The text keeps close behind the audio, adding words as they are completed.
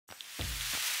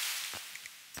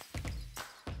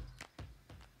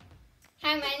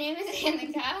Hi, my name is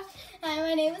Bananika. Hi,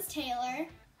 my name is Taylor.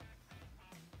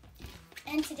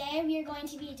 And today we are going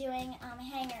to be doing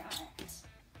hanger art.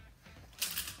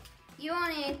 You will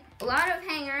need a lot of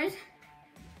hangers.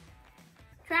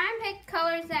 Try and pick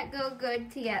colors that go good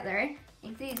together,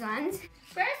 like these ones.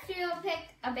 First, you'll pick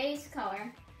a base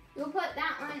color. You'll put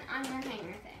that one on your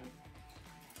hanger thing.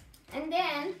 And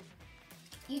then,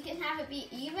 you can have it be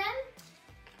even,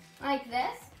 like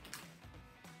this,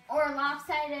 or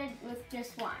lopsided with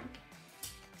just one.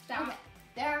 So, okay.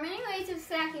 There are many ways of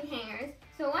stacking hangers.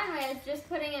 So one way is just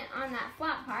putting it on that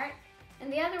flat part,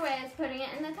 and the other way is putting it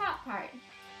in the top part.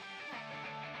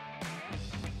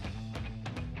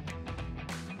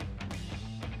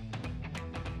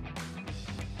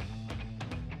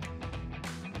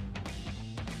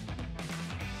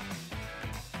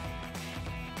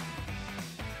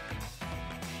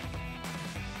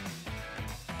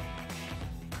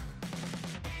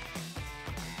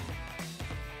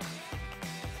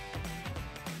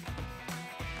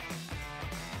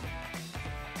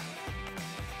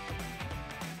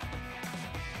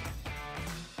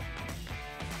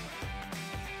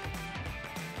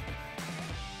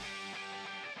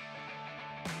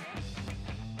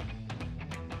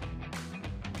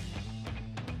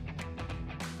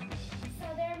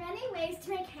 Ways to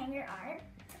make hanger art,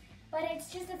 but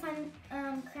it's just a fun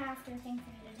craft or thing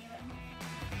for you to do at home.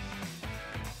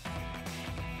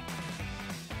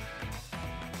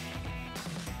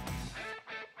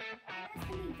 It's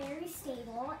going to be very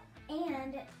stable,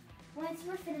 and once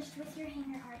you're finished with your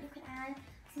hanger art, you can add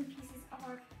some pieces of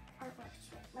artwork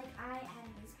to it, like I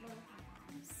added these little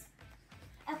pom-poms.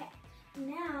 Okay,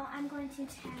 now I'm going to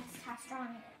test how strong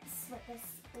it is with this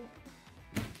spoon.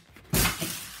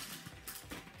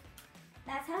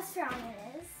 That's how strong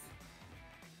it is.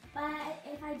 But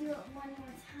if I do it one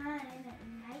more time, it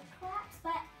might collapse.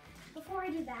 But before I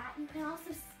do that, you can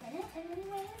also spin it in many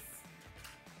ways.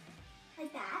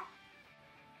 Like that.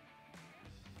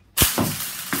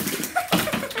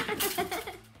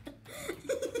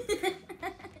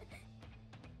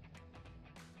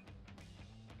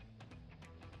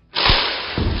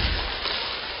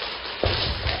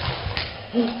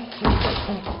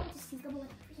 Just use the bullet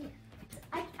for here.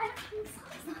 I don't think so.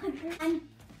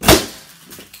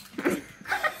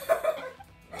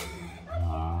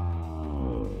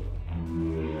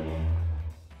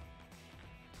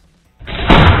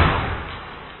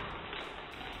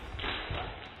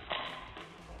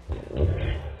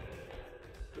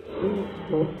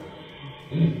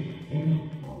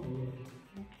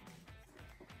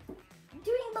 I'm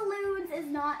doing balloons is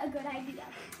not a good idea.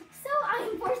 So I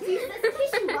am forced to use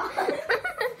this tissue ball.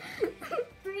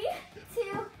 3, 2,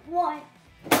 1.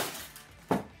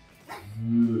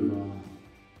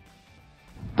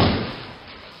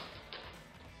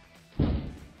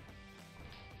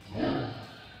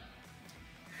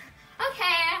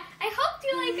 Okay, I hope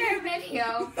you like our video.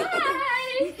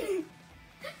 Bye!